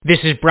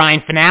This is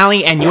Brian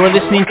Finale, and you're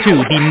listening to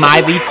the My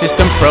Lead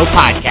System Pro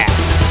podcast,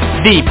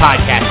 the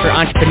podcast for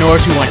entrepreneurs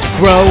who want to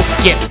grow,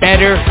 get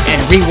better,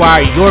 and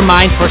rewire your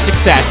mind for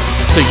success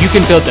so you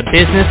can build the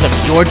business of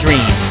your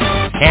dreams.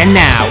 And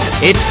now,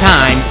 it's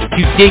time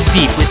to dig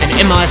deep with an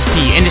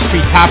MLSP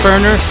industry top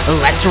earner.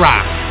 Let's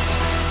rock.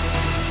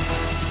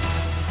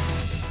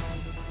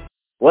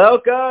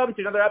 Welcome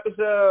to another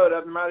episode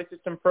of the My Lead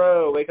System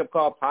Pro Wake Up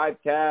Call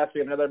podcast. We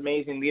have another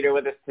amazing leader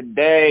with us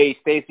today,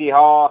 Stacey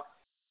Hall.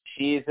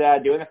 She's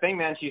doing the thing,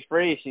 man. She's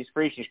free. She's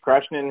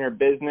crushing it in her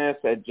business.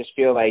 I just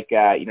feel like,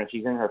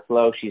 she's in her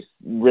flow. She's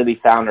really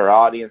found her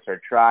audience,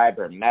 her tribe,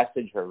 her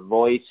message, her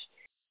voice,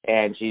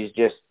 and she's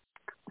just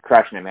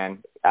crushing it,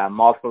 man.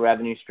 Multiple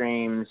revenue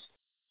streams.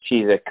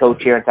 She's a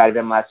coach here inside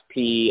of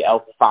MLSP,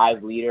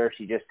 L5 leader.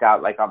 She just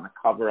got on the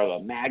cover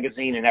of a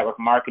magazine, a network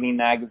marketing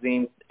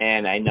magazine,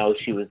 and I know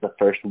she was the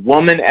first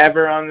woman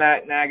ever on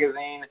that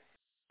magazine,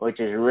 which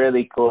is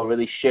really cool,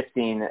 really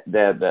shifting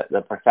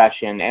the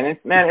profession. And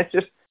it's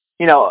just,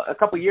 a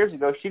couple years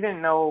ago, she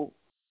didn't know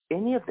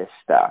any of this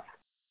stuff.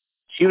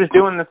 She was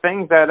doing the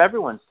things that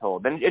everyone's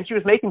told, and she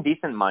was making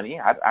decent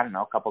money. I don't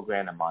know, a couple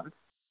grand a month.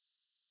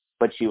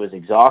 But she was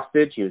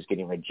exhausted. She was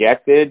getting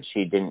rejected.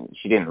 She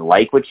didn't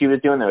like what she was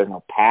doing. There was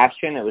no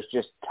passion. It was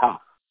just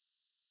tough.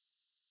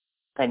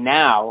 And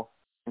now,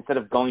 instead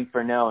of going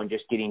for no and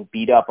just getting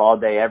beat up all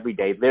day, every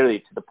day, literally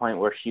to the point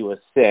where she was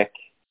sick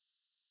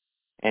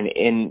and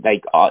in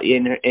bed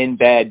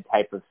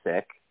type of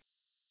sick,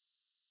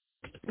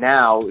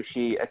 now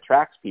she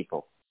attracts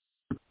people,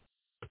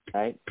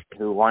 right,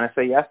 who want to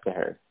say yes to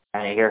her.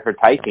 And I hear her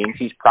typing.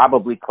 She's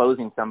probably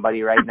closing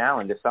somebody right now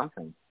into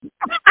something,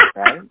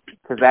 right?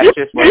 Because that's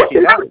just what she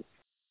does.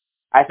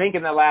 I think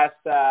in the last,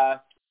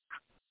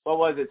 what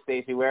was it,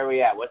 Stacey? Where are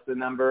we at? What's the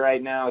number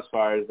right now as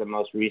far as the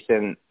most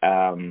recent,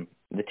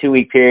 the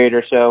 2-week period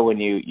or so when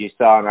you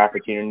saw an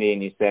opportunity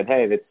and you said,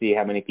 hey, let's see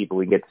how many people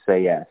we get to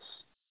say yes?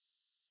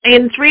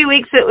 In 3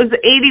 weeks, it was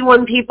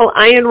 81 people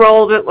I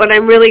enrolled. But what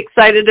I'm really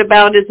excited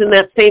about is in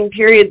that same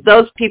period,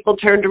 those people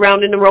turned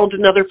around and enrolled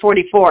another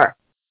 44.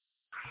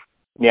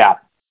 Yeah.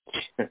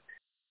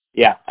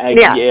 Yeah.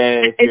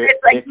 The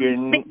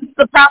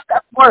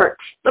process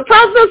works. The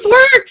process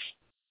works.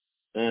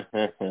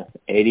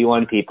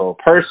 81 people.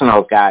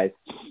 Personal, guys,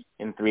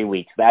 in 3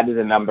 weeks. That is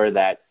a number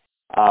that,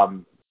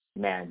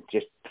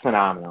 just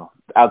phenomenal.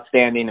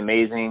 Outstanding,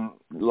 amazing,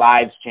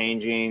 lives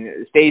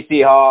changing.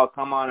 Stacey Hall,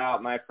 come on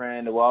out, my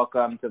friend.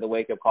 Welcome to the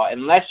Wake Up Call.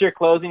 Unless you're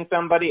closing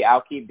somebody,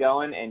 I'll keep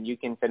going and you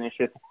can finish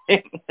your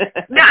thing.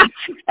 No,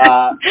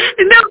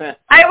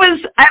 I was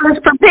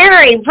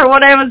preparing for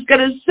what I was going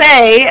to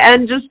say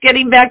and just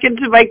getting back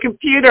into my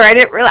computer. I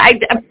didn't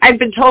really. I've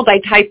been told I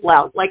type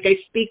loud, like I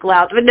speak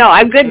loud, but no,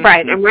 I'm good,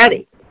 Brian. I'm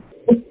ready.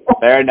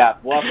 Fair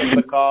enough. Welcome to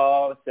the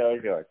call. So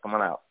is yours. Come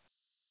on out.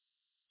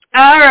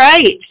 All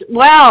right.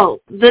 Well,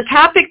 the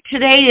topic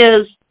today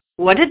is,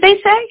 what did they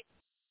say?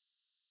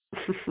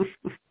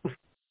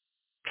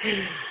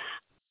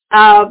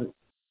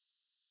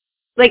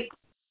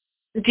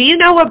 Do you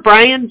know what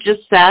Brian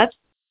just said?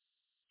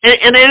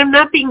 And I'm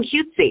not being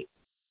cutesy.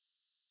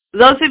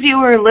 Those of you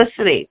who are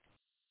listening,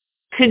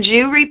 could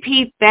you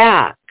repeat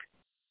back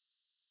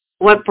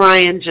what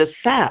Brian just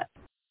said?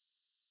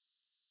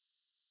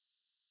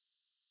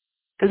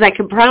 Because I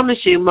can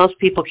promise you most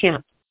people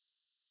can't.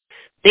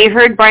 They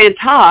heard Brian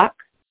talk.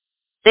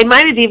 They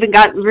might have even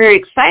gotten very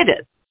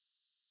excited.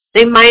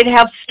 They might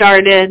have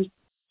started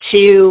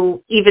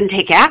to even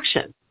take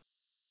action.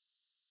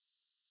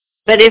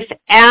 But if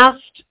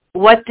asked,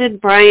 what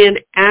did Brian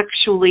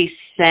actually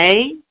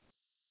say?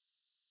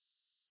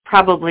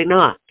 Probably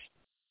not.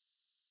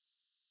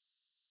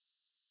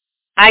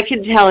 I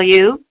can tell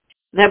you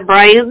that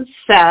Brian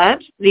said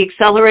the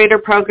accelerator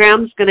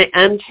program is going to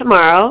end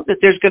tomorrow, that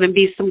there's going to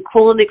be some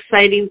cool and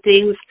exciting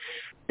things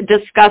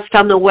discussed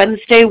on the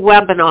Wednesday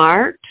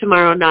webinar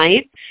tomorrow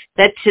night,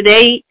 that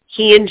today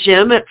he and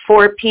Jim at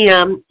 4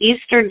 p.m.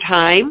 Eastern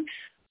Time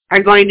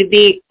are going to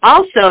be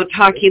also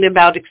talking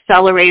about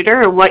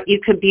Accelerator and what you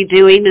could be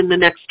doing in the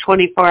next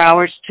 24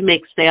 hours to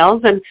make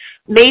sales. And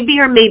maybe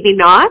or maybe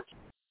not,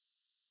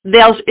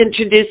 they'll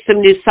introduce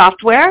some new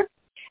software,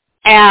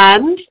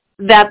 and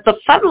that the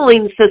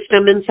funneling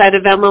system inside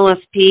of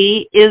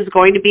MLSP is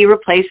going to be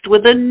replaced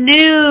with a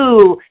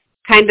new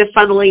kind of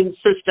funneling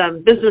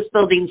system, business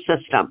building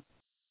system.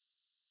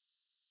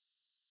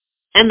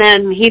 And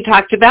then he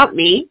talked about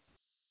me,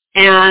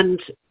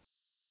 and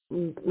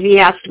he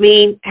asked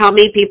me how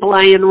many people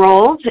I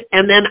enrolled,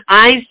 and then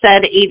I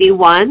said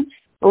 81.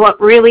 But what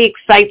really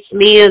excites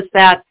me is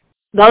that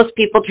those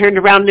people turned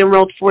around and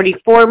enrolled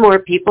 44 more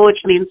people,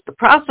 which means the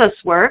process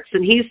works,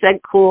 and he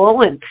said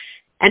cool, and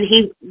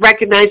he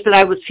recognized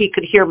that he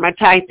could hear my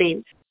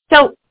typing.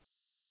 So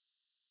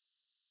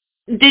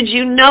did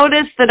you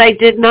notice that I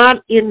did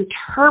not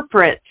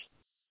interpret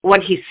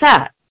what he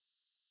said?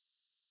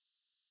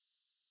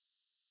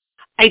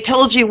 I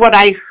told you what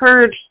I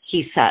heard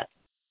he said.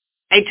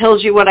 I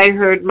told you what I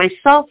heard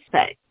myself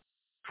say.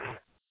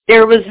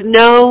 There was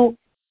no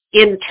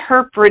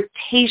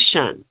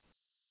interpretation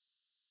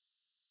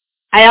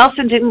I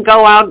also didn't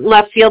go out in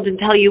left field and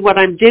tell you what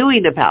I'm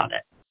doing about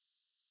it.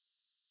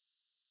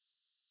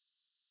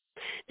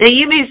 Now,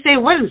 you may say,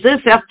 what does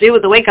this have to do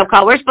with the wake-up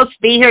call? We're supposed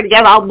to be here to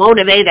get all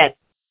motivated.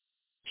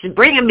 She's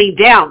bringing me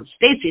down.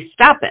 Stacey,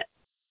 stop it.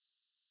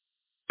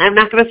 I'm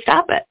not going to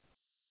stop it.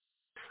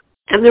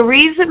 And the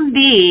reason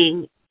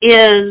being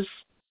is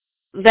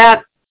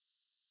that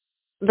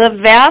the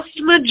vast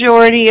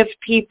majority of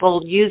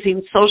people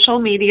using social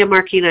media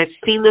marketing, I've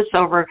seen this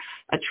over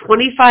a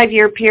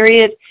 25-year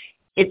period,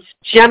 it's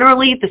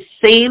generally the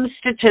same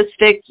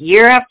statistic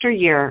year after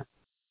year.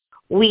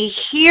 We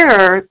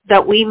hear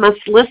that we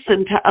must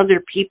listen to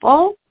other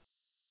people.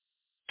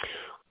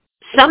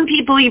 Some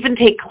people even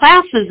take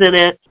classes in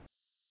it.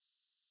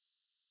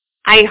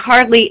 I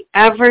hardly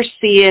ever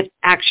see it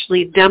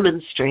actually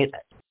demonstrated.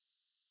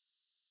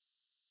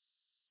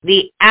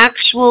 The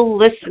actual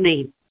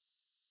listening.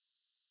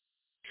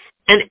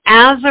 And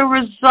as a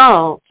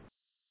result,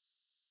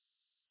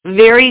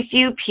 very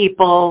few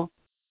people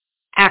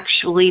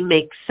actually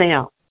make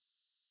sales.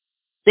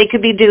 They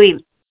could be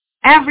doing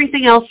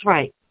everything else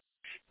right.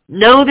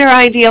 Know their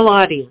ideal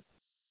audience.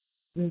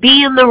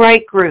 Be in the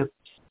right groups.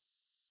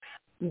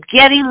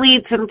 Getting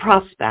leads and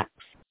prospects.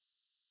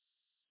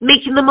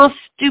 Making the most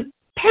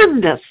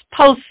stupendous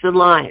posts and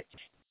lives.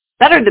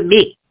 Better than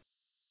me.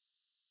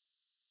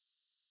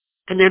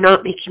 And they're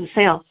not making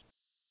sales.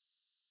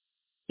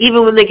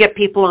 Even when they get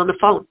people on the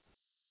phone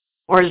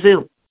or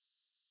Zoom.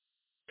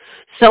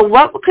 So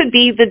what could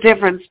be the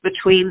difference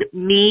between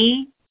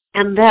me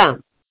and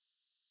them?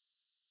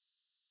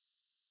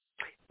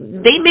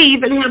 They may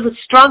even have a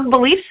strong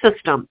belief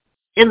system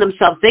in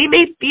themselves. They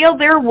may feel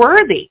they're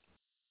worthy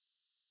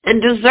and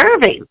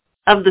deserving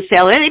of the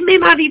sale. They may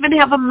not even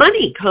have a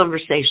money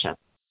conversation.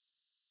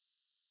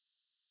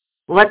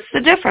 What's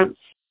the difference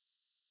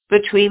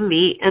between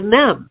me and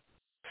them?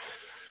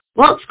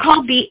 Well, it's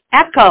called the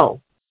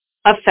echo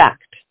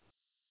effect.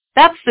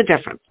 That's the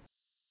difference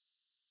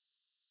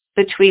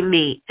between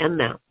me and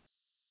them.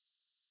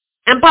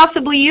 And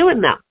possibly you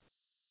and them,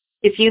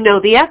 if you know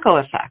the echo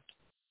effect.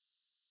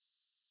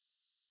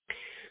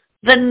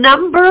 The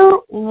number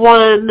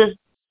one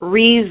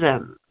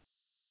reason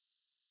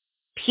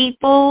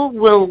people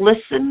will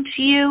listen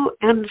to you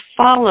and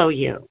follow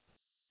you,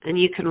 and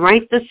you can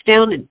write this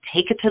down and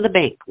take it to the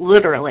bank,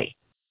 literally.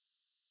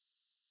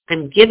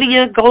 I'm giving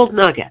you a gold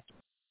nugget.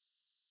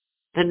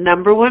 The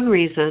number one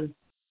reason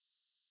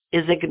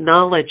is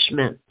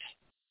acknowledgement.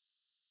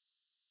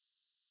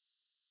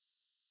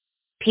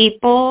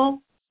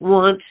 People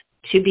want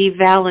to be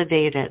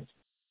validated.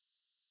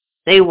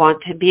 They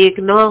want to be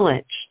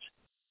acknowledged.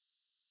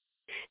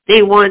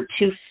 They want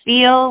to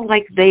feel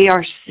like they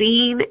are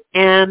seen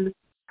and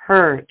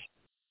heard.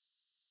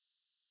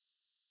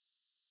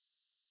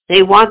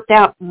 They want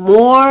that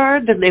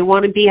more than they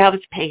want to be out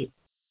of pain.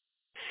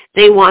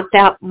 They want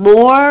that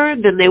more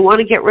than they want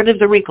to get rid of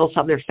the wrinkles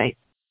on their face.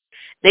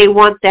 They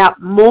want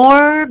that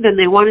more than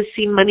they want to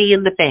see money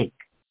in the bank.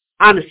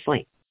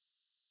 Honestly.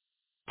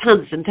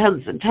 Tons and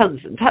tons and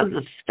tons and tons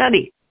of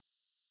studies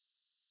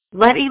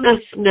letting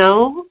us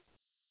know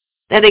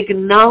that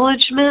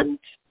acknowledgement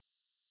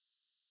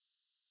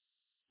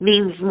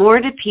means more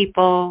to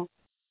people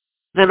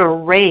than a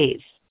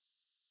raise.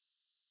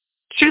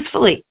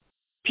 Truthfully,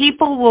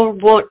 people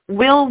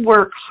will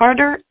work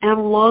harder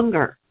and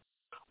longer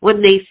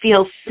when they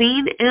feel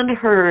seen and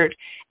heard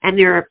and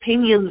their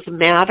opinions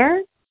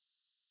matter.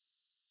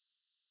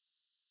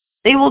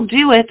 They will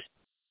do it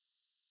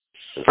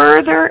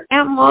further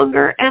and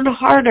longer and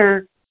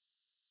harder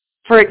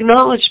for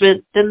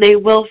acknowledgement than they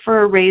will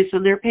for a raise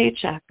in their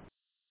paycheck.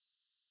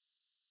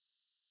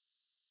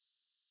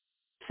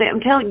 See,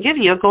 I'm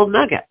giving you a gold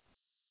nugget.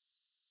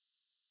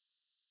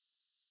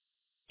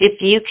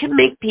 If you can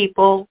make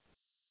people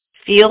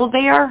feel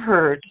they are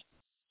heard,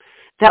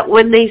 that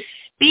when they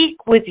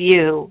speak with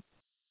you,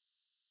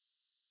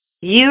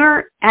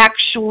 you're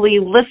actually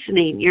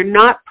listening. You're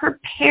not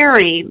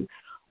preparing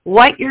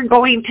what you're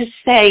going to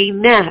say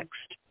next.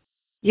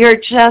 You're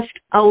just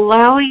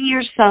allowing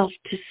yourself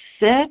to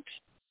sit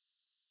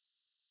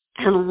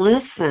and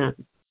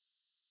listen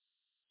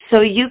so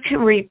you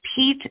can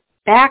repeat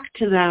back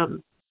to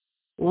them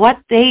what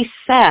they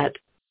said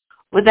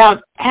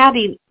without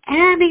adding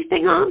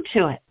anything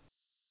onto it.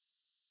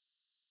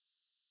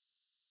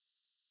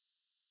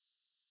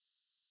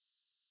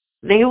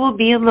 They will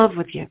be in love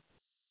with you.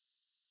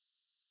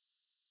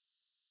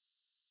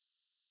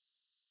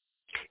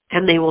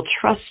 And they will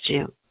trust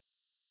you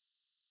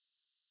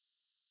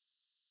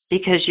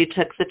because you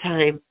took the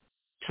time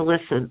to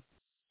listen.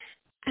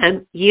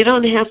 And you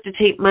don't have to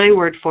take my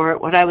word for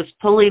it. What I was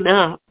pulling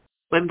up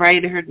when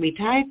Brian heard me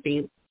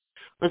typing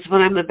was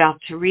what I'm about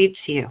to read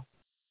to you.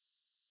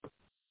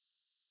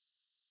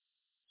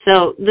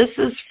 So this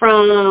is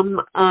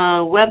from a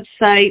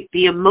website,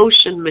 The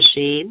Emotion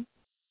Machine,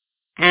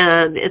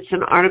 and it's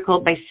an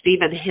article by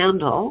Stephen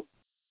Handel,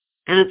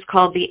 and it's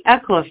called The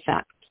Echo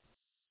Effect,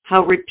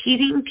 How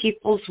Repeating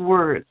People's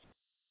Words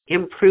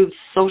Improves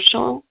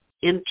Social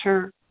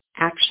Interaction.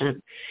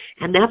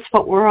 And that's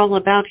what we're all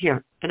about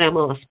here at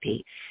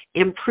MLSP,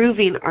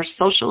 improving our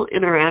social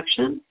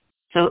interaction,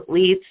 so it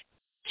leads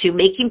to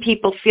making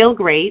people feel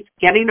great,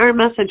 getting our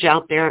message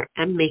out there,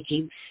 and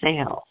making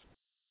sales.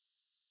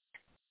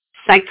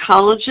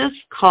 Psychologists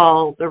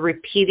call the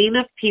repeating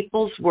of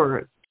people's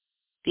words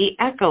the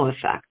echo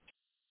effect,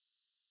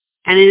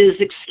 and it is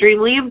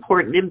extremely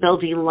important in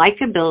building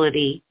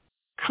likability,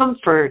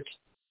 comfort,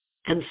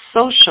 and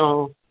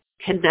social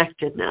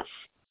connectedness.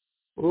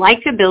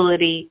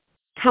 Likability,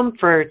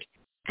 comfort,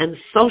 and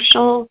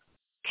social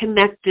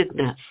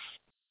connectedness.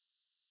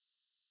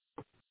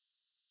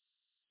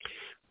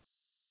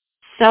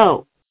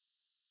 So,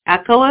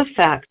 echo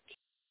effect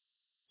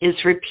is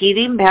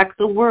repeating back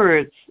the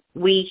words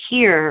we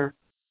hear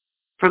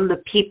from the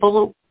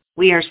people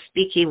we are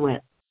speaking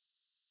with.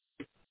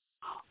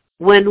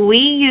 When we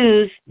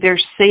use their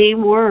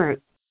same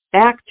words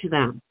back to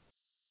them,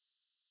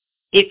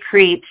 it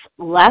creates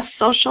less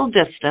social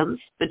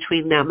distance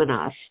between them and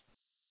us.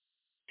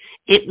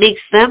 It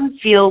makes them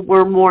feel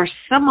we're more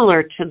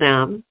similar to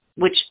them,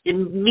 which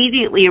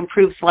immediately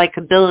improves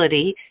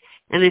likability.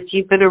 And if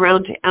you've been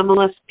around to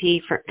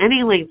MLSP for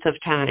any length of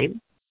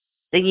time,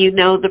 then you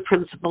know the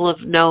principle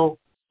of know,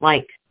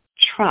 like,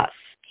 trust,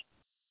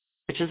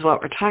 which is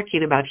what we're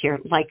talking about here,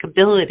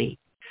 likability.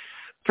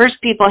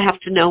 First, people have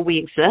to know we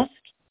exist.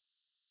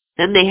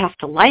 Then they have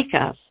to like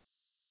us.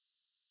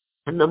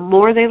 And the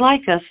more they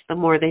like us, the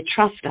more they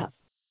trust us.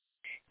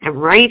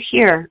 And right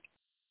here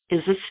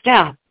is a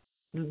step,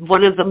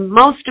 one of the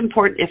most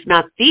important, if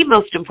not the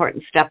most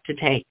important step to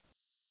take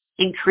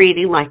in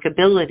creating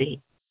likability.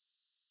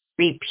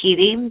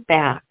 Repeating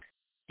back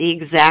the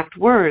exact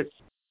words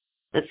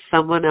that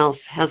someone else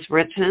has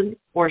written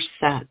or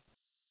said.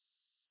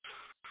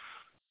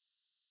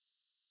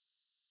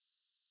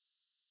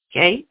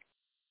 Okay?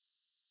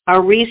 A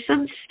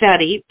recent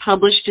study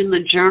published in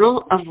the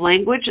Journal of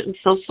Language and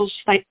Social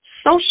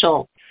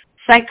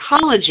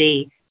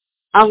Psychology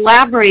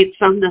elaborates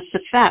on this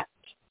effect.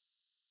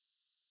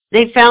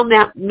 They found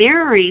that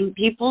mirroring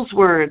people's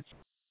words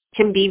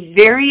can be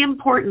very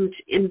important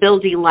in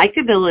building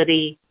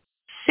likability,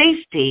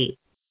 safety,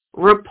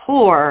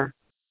 rapport,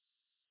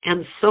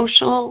 and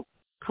social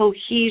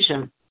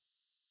cohesion.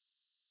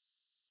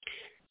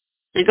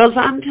 It goes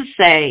on to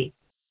say,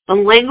 the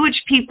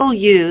language people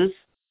use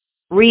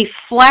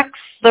reflects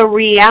the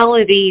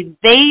reality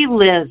they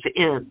live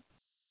in.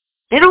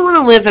 They don't want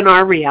to live in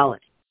our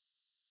reality.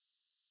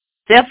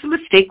 That's a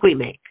mistake we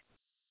make.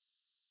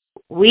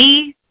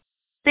 We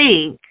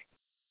think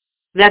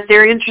that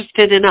they're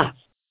interested in us.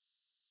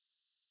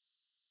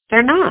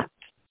 They're not.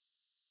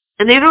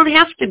 And they don't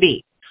have to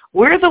be.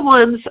 We're the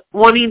ones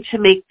wanting to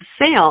make the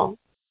sale.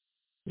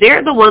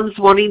 They're the ones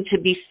wanting to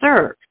be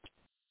served.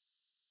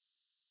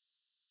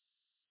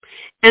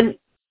 And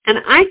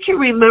I can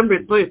remember,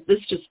 boy, this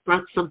just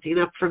brought something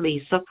up for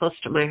me so close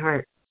to my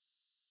heart.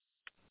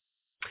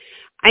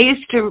 I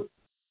used to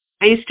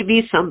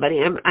be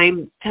somebody,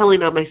 I'm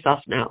telling on myself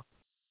now,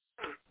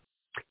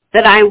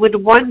 that I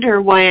would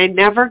wonder why I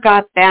never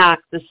got back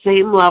the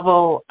same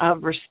level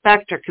of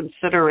respect or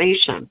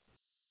consideration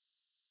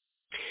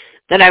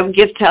that I would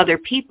give to other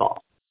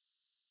people.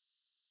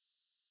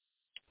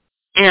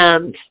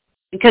 And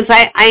because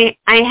I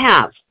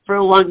have for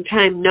a long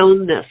time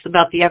known this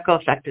about the echo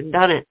effect and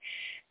done it.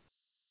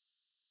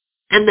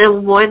 And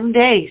then one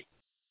day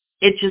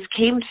it just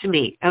came to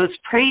me. I was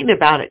praying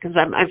about it because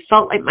I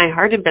felt like my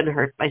heart had been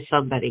hurt by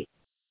somebody.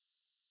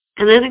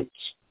 And then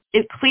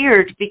it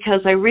cleared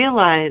because I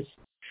realized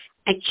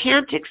I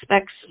can't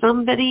expect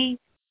somebody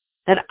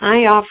that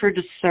I offer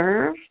to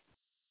serve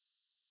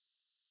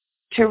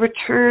to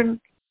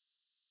return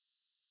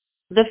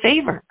the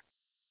favor.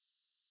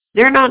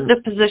 They're not in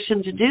a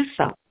position to do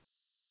so.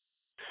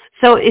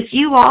 So if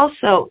you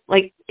also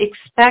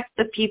expect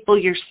the people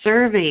you're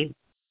serving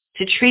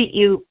to treat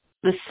you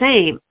the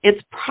same,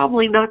 it's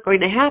probably not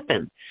going to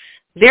happen.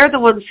 They're the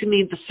ones who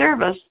need the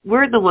service.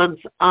 We're the ones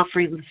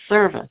offering the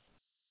service.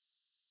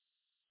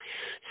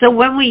 So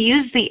when we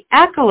use the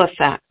echo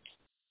effect,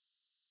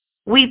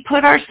 we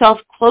put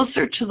ourselves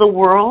closer to the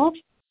world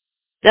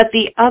that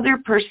the other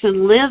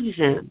person lives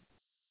in.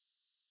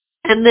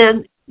 And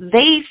then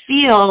they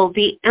feel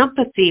the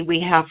empathy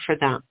we have for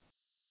them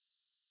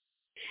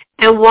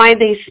and why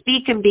they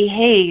speak and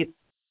behave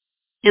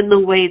in the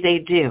way they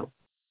do.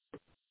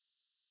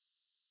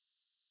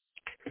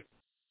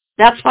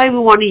 That's why we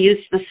want to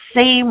use the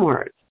same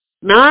words,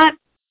 not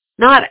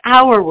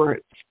our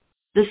words,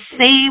 the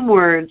same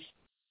words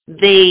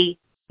they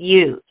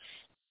use.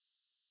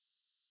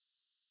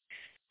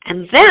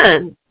 And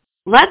then,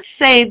 let's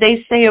say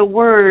they say a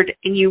word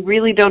and you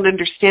really don't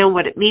understand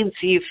what it means,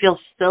 so you feel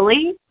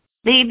silly,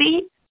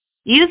 maybe,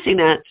 using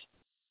it.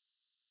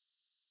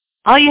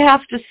 All you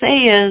have to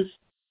say is,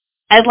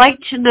 I'd like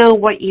to know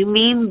what you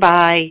mean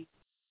by,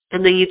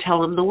 and then you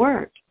tell them the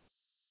word.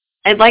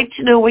 I'd like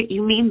to know what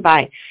you mean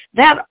by.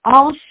 That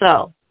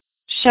also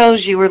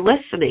shows you were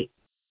listening.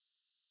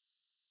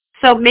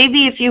 So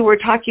maybe if you were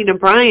talking to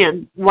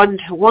Brian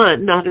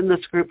one-to-one, not in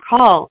this group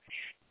call,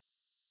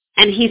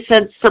 and he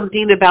said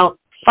something about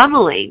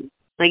funneling,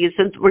 like he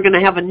said, we're going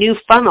to have a new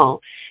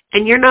funnel,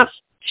 and you're not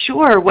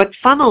sure what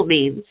funnel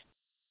means,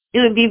 it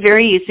would be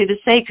very easy to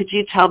say, could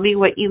you tell me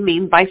what you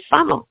mean by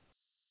funnel?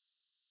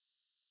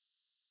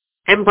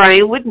 And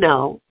Brian would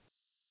know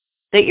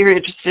that you're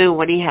interested in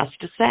what he has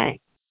to say,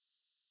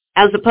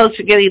 as opposed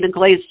to getting a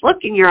glazed look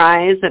in your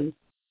eyes and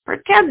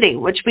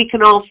pretending, which we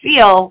can all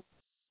feel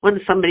when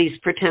somebody's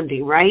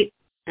pretending, right?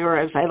 Or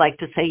as I like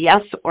to say,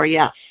 yes or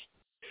yes.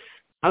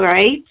 All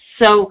right?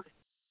 So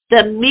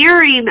the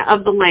mirroring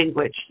of the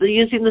language,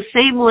 using the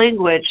same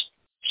language,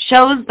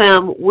 shows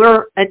them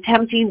we're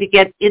attempting to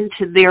get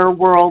into their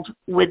world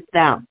with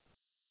them.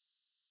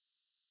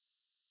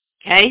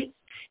 Okay?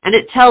 And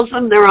it tells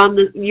them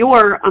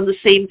you're on the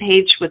same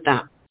page with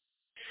them.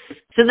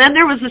 So then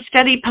there was a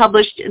study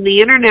published in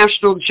the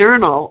International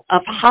Journal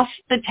of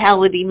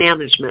Hospitality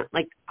Management,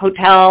 like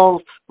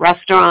hotels,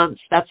 restaurants,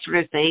 that sort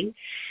of thing.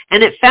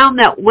 And it found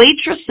that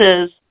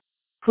waitresses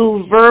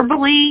who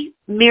verbally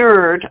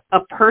mirrored a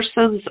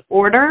person's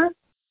order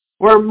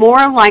were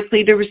more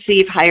likely to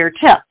receive higher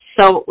tips.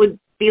 So it would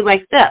be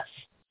like this.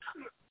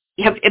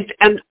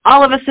 And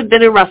all of us have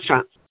been in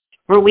restaurants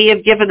where we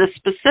have given a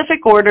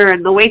specific order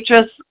and the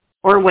waitress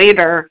or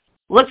waiter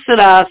looks at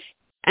us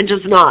and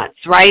just nods,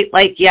 right?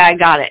 Like, yeah, I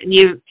got it. And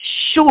you're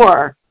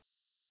sure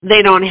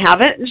they don't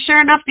have it. And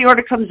sure enough, the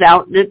order comes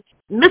out and it's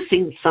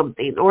missing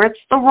something or it's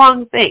the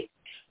wrong thing.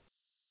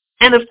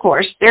 And of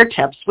course, their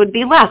tips would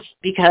be less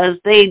because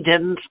they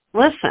didn't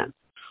listen.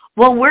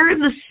 Well, we're in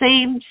the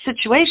same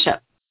situation.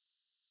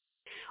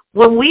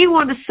 When we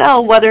want to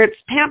sell, whether it's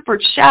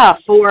Pampered Chef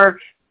or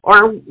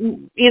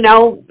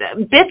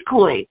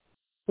Bitcoin,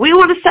 we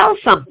want to sell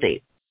something.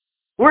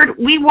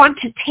 We want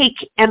to take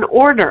an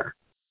order.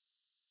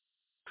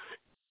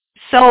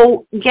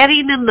 So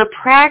getting in the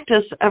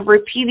practice of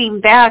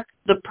repeating back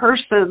the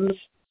person's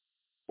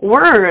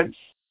words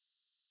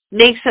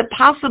makes it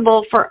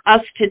possible for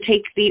us to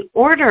take the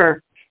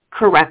order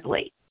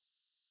correctly.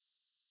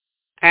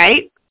 All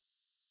right?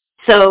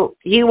 So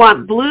you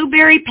want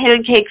blueberry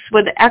pancakes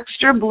with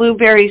extra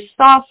blueberry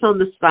sauce on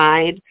the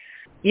side,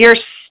 your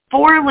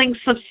 4 links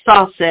of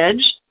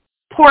sausage,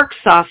 pork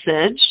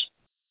sausage,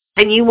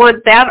 and you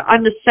want that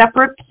on a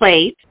separate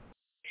plate,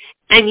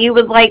 and you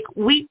would like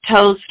wheat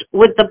toast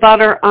with the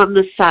butter on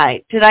the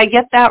side. Did I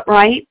get that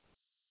right?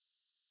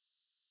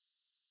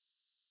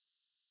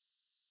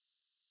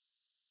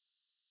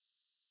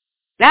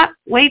 That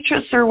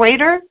waitress or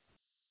waiter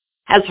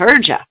has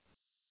heard you.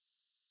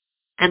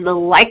 And the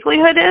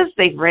likelihood is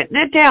they've written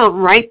it down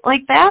right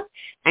like that,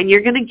 and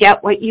you're going to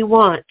get what you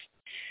want.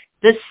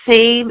 The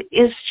same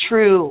is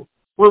true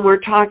when we're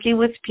talking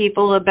with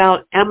people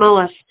about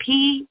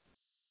MLSP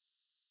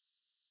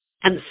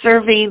and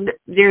serving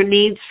their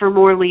needs for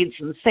more leads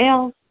and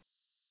sales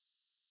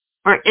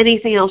or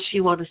anything else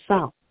you want to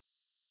sell.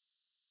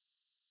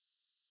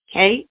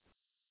 Okay?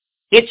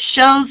 It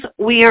shows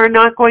we are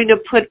not going to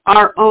put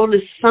our own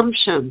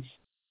assumptions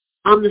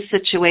on the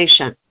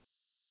situation.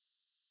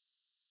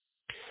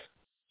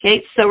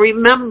 Okay, so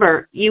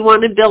remember, you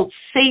want to build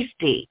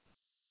safety,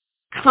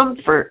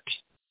 comfort,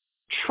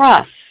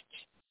 trust,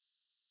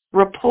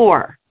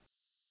 rapport.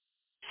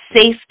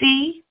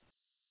 Safety,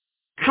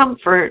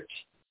 comfort,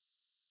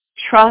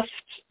 trust,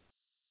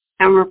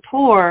 and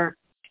rapport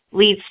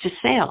leads to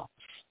sales.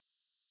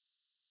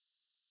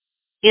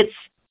 It's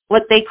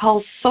what they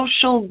call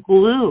social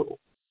glue.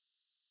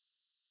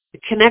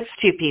 It connects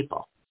two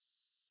people.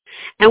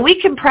 And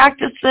we can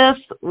practice this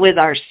with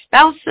our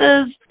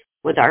spouses,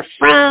 with our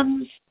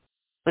friends,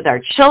 with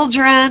our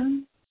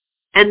children,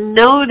 and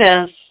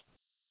notice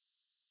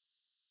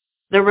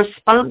the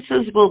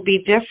responses will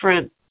be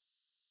different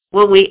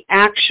when we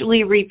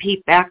actually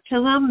repeat back to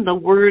them the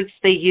words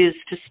they use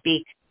to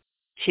speak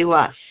to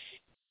us.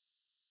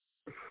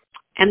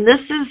 And this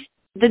is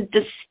the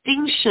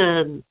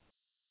distinction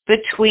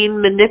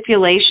between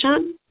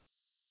manipulation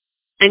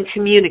and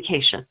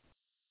communication.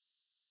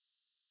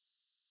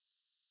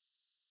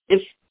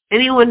 If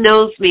anyone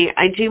knows me,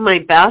 I do my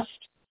best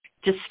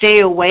to stay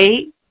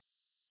away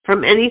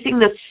from anything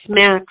that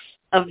smacks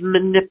of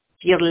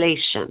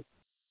manipulation.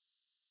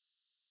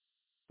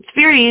 It's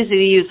very easy to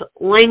use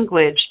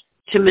language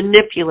to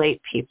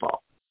manipulate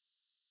people,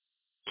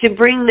 to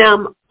bring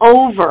them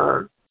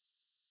over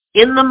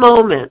in the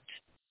moment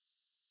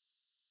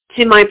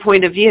to my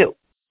point of view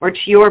or to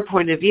your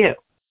point of view.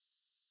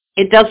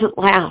 It doesn't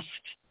last.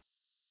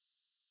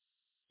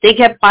 They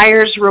get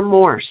buyer's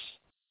remorse.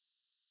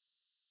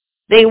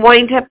 They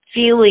wind up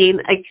feeling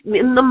like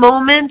in the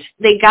moment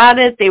they got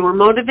it, they were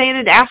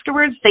motivated.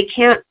 Afterwards, they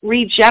can't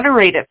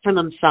regenerate it for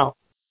themselves.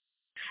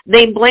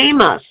 They blame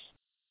us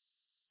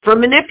for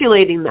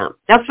manipulating them.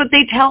 That's what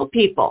they tell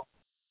people.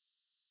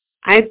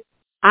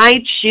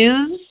 I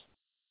choose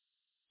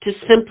to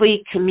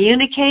simply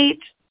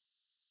communicate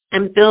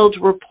and build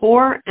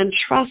rapport and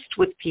trust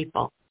with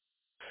people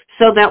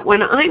so that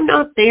when I'm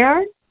not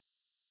there,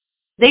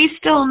 they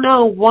still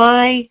know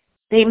why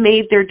they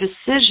made their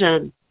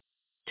decision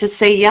to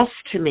say yes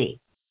to me.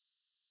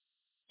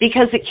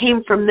 Because it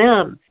came from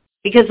them.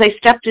 Because I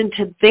stepped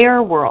into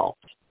their world.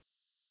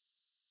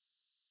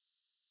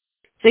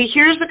 So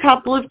here's a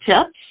couple of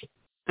tips,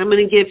 I'm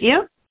going to give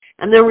you,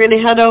 and then we're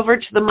going to head over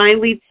to the My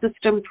Lead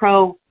System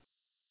Pro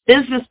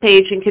business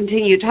page and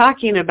continue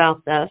talking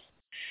about this.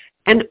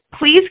 And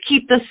please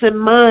keep this in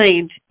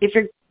mind if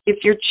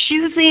you're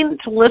choosing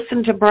to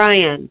listen to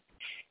Brian,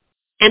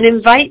 and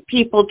invite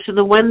people to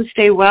the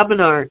Wednesday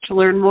webinar to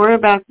learn more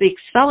about the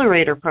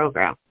Accelerator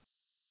program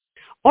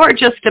or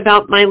just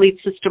about My Lead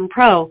System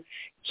Pro.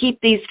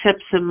 Keep these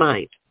tips in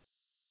mind.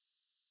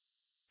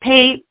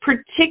 Pay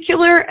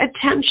particular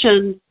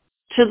attention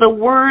to the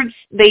words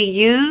they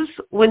use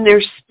when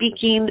they're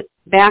speaking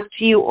back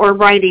to you or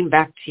writing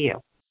back to you.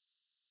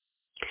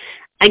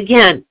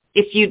 Again,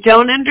 if you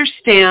don't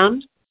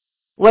understand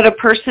what a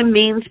person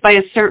means by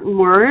a certain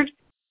word,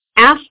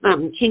 ask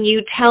them, can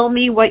you tell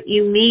me what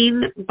you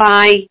mean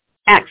by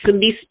X, and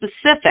be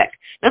specific.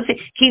 Don't say,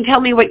 can you tell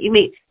me what you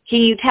mean?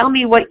 Can you tell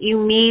me what you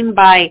mean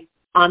by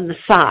on the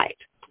side?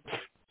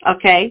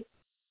 Okay?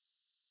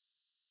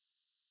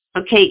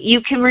 Okay,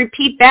 you can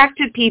repeat back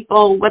to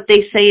people what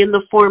they say in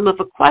the form of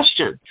a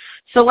question.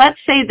 So let's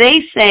say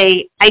they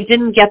say, I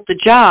didn't get the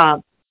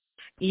job.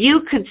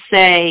 You could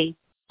say,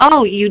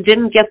 oh, you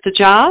didn't get the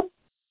job?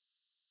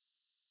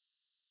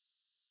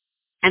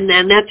 And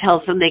then that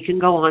tells them they can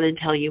go on and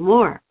tell you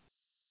more.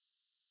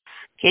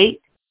 Okay,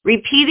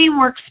 repeating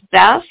works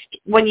best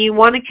when you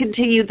want to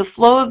continue the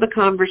flow of the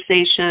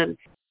conversation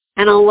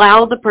and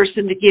allow the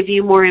person to give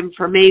you more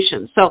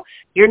information. So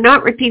you're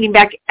not repeating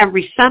back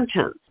every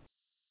sentence.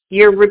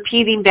 You're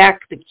repeating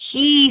back the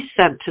key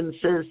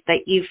sentences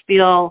that you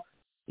feel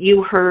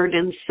you heard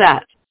and said,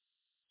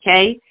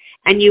 okay?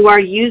 And you are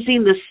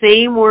using the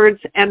same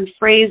words and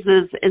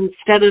phrases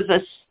instead of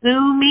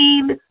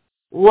assuming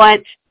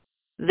what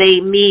they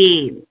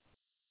mean.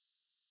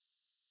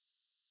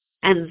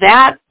 And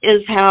that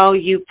is how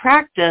you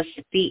practice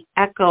the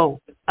echo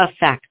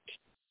effect.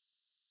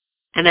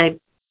 And I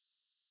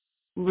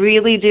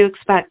really do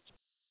expect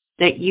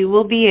that you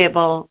will be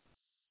able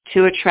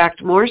to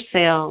attract more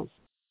sales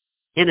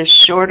in a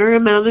shorter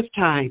amount of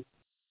time.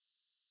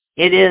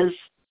 It is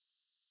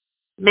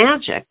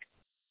magic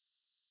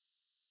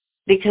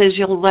because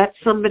you'll let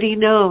somebody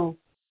know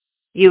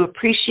you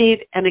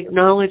appreciate and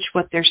acknowledge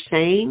what they're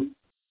saying.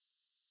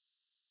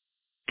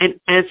 And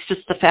it's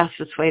just the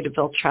fastest way to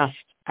build trust,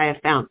 I have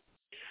found.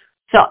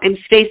 So I'm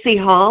Stacey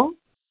Hall.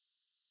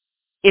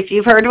 If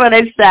you've heard what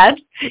I've said,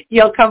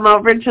 you'll come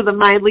over to the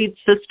My Lead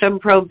System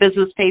Pro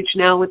business page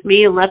now with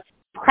me, and let's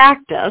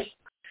practice.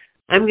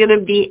 I'm going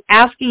to be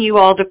asking you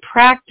all to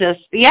practice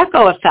the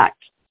echo effect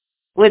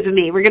with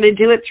me. We're going to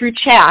do it through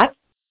chat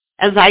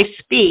as I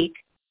speak,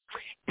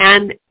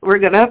 and we're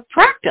going to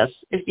practice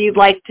if you'd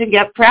like to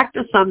get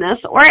practice on this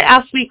or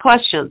ask me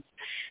questions.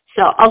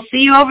 So I'll see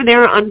you over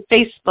there on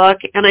Facebook,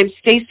 and I'm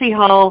Stacey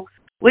Hall,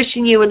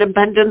 wishing you an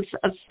abundance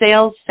of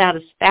sales,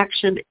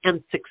 satisfaction,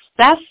 and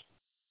success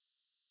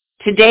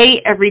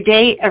today,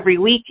 every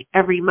week,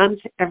 every month,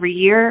 every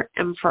year,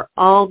 and for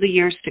all the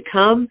years to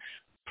come.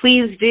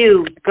 Please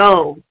do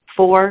go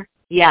for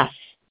yes.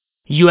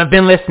 You have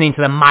been listening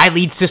to the My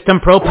Lead System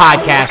Pro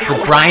podcast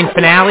with Brian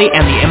Finale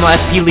and the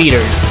MLSP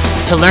leaders.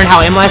 To learn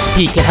how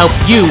MLSP can help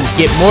you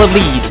get more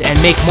leads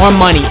and make more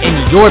money in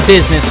your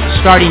business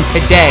starting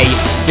today,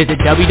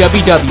 visit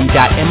www.mlsp.com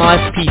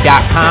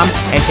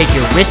and take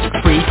your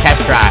risk-free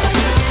test drive.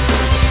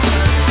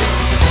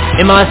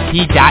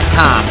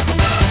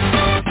 MLSP.com.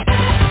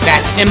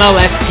 That's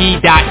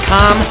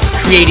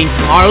MLSP.com, creating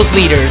tomorrow's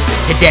leaders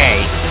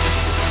today.